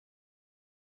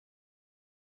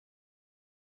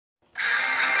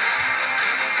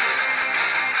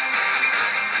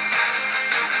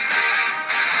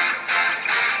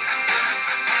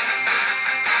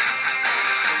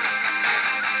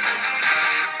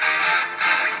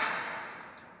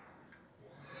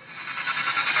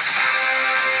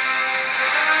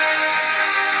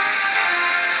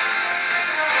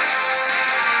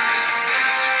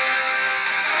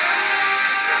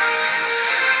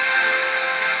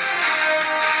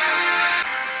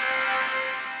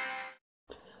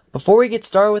Before we get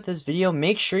started with this video,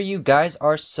 make sure you guys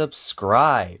are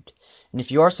subscribed. And if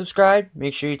you are subscribed,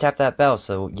 make sure you tap that bell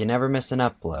so you never miss an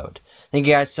upload. Thank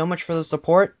you guys so much for the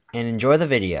support, and enjoy the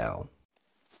video.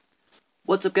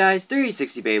 What's up guys,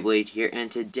 360 Beyblade here, and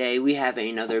today we have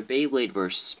another Beyblade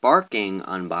vs. Sparking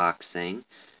unboxing.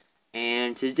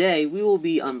 And today we will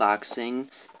be unboxing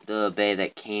the Bey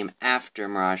that came after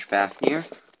Mirage Fafnir,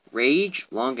 Rage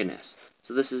Longinus.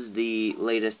 So this is the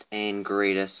latest and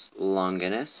greatest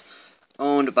Longinus,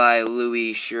 owned by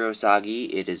Louis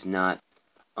Shirosagi. It is not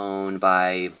owned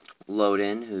by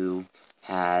Loden, who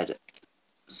had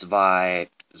Zwei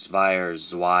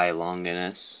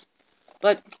Longinus.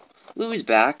 But Louis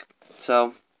back,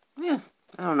 so yeah,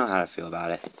 I don't know how to feel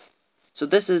about it. So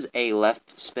this is a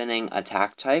left spinning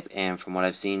attack type, and from what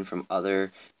I've seen from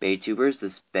other Bey tubers,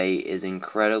 this Bey is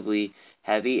incredibly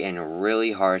heavy and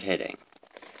really hard hitting.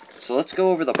 So let's go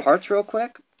over the parts real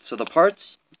quick. So the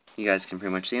parts, you guys can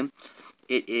pretty much see them.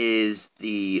 It is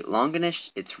the Longinus,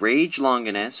 it's Rage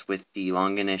Longinus with the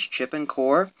Longinus chip and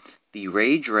core, the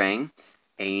Rage ring,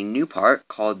 a new part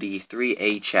called the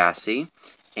 3A chassis,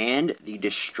 and the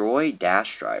Destroy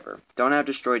Dash driver. Don't have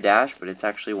Destroy Dash, but it's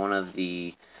actually one of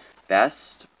the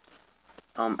best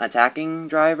attacking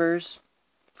drivers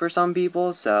for some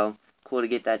people, so cool to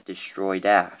get that Destroy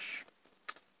Dash.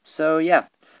 So yeah,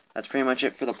 that's pretty much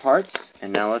it for the parts,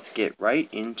 and now let's get right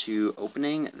into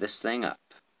opening this thing up.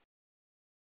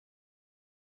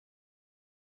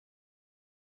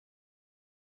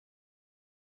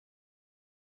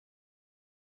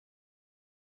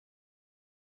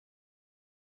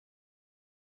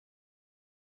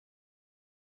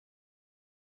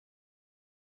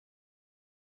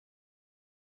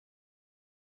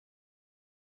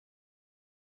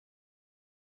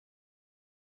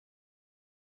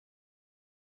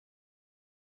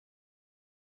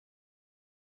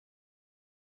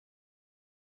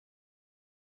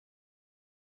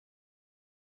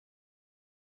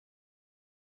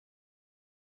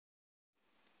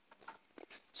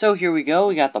 So here we go,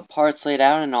 we got the parts laid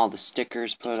out and all the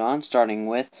stickers put on, starting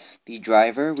with the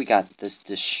driver. We got this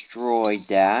Destroy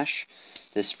Dash.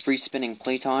 This free spinning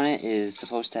plate on it is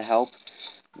supposed to help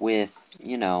with,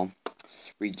 you know,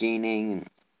 regaining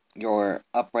your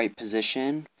upright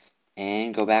position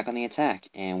and go back on the attack.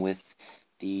 And with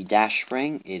the dash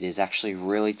spring, it is actually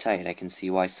really tight. I can see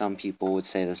why some people would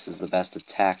say this is the best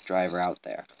attack driver out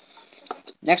there.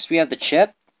 Next we have the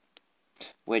chip,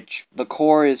 which the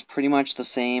core is pretty much the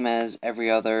same as every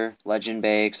other Legend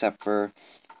Bey except for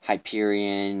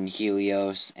Hyperion,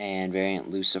 Helios, and Variant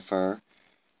Lucifer.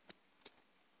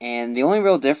 And the only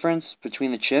real difference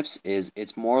between the chips is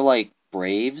it's more like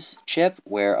Brave's chip,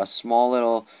 where a small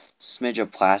little smidge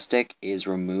of plastic is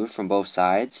removed from both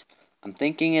sides. I'm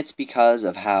thinking it's because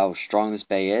of how strong this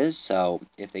Bey is, so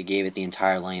if they gave it the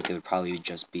entire length, it would probably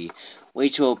just be way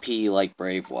too OP like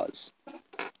Brave was.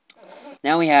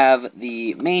 Now we have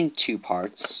the main two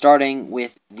parts, starting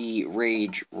with the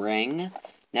Rage ring.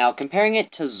 Now, comparing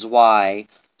it to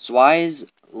Zwei's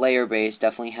layer base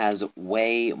definitely has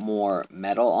way more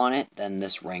metal on it than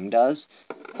this ring does,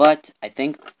 but I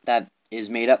think that is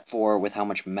made up for with how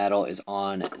much metal is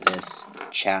on this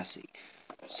chassis.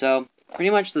 So, pretty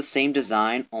much the same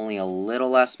design, only a little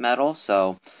less metal,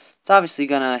 so it's obviously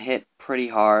gonna hit pretty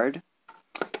hard.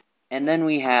 And then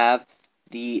we have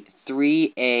the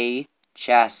 3A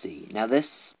chassis. Now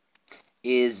this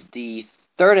is the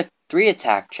third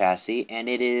 3-attack chassis, and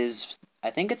it is, I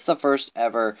think it's the first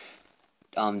ever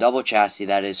double chassis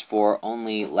that is for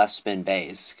only left spin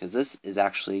bays, because this is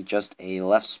actually just a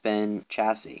left spin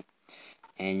chassis.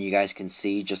 And you guys can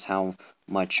see just how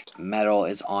much metal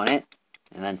is on it.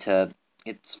 And then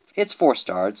it's 4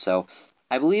 stars, so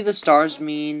I believe the stars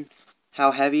mean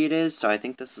how heavy it is, so I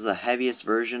think this is the heaviest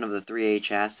version of the 3A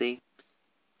chassis.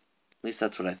 At least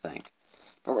that's what I think.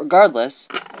 But regardless,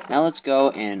 now let's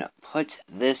go and put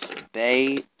this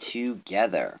Bey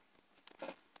together.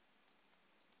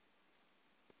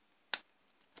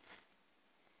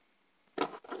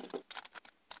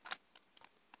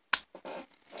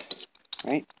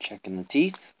 Right, checking the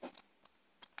teeth.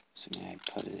 Assuming I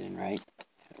put it in right.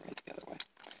 Put it right the other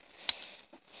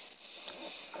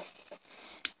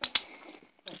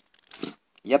way.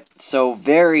 Yep, so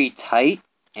very tight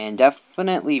and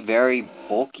definitely very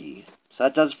bulky. So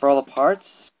that does it for all the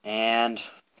parts, and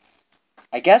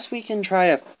I guess we can try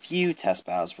a few test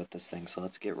battles with this thing, so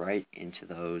let's get right into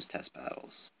those test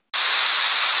battles.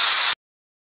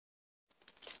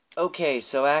 Okay,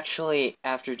 so actually,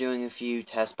 after doing a few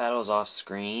test battles off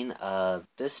screen,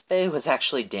 this Bey was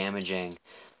actually damaging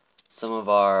some of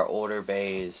our older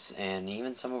Beys, and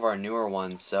even some of our newer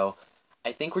ones, so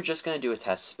I think we're just going to do a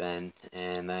test spin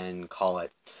and then call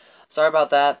it. Sorry about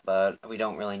that, but we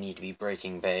don't really need to be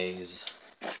breaking bays.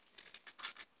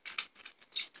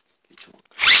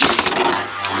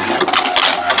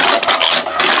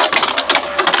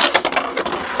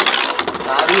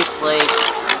 Obviously,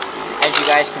 as you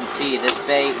guys can see, this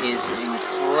bay is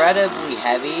incredibly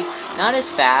heavy. Not as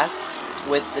fast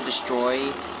with the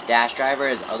Destroy Dash driver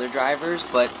as other drivers,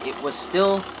 but it was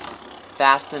still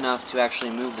fast enough to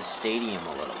actually move the stadium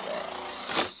a little bit.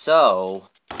 So,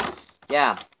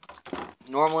 yeah.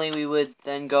 Normally we would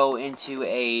then go into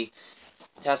a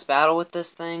test battle with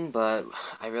this thing, but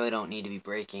I really don't need to be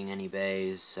breaking any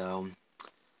bays, so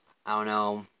I don't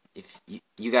know if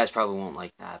you guys probably won't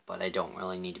like that, but I don't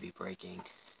really need to be breaking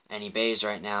any bays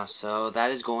right now, so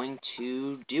that is going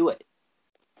to do it.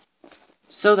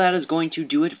 So that is going to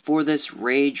do it for this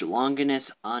Rage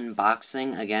Longinus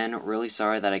unboxing. Again, really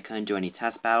sorry that I couldn't do any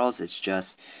test battles. It's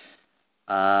just,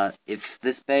 if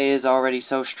this bay is already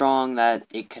so strong that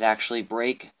it could actually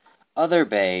break other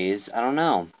bays, I don't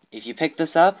know. If you pick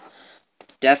this up,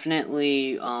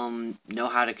 definitely know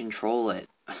how to control it.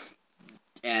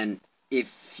 And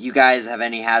if you guys have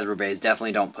any Hasbro bays,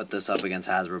 definitely don't put this up against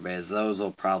Hasbro bays. Those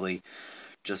will probably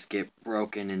just get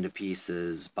broken into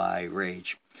pieces by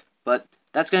Rage. But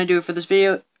that's going to do it for this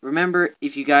video. Remember,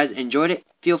 if you guys enjoyed it,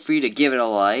 feel free to give it a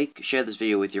like, share this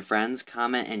video with your friends,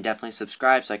 comment, and definitely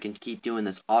subscribe so I can keep doing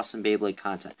this awesome Beyblade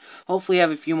content. Hopefully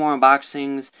have a few more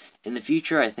unboxings in the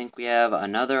future. I think we have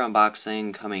another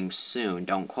unboxing coming soon.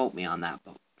 Don't quote me on that,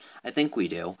 but I think we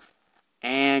do.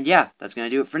 And yeah, that's going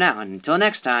to do it for now. And until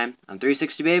next time, I'm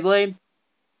 360 Beyblade,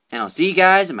 and I'll see you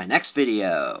guys in my next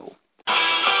video.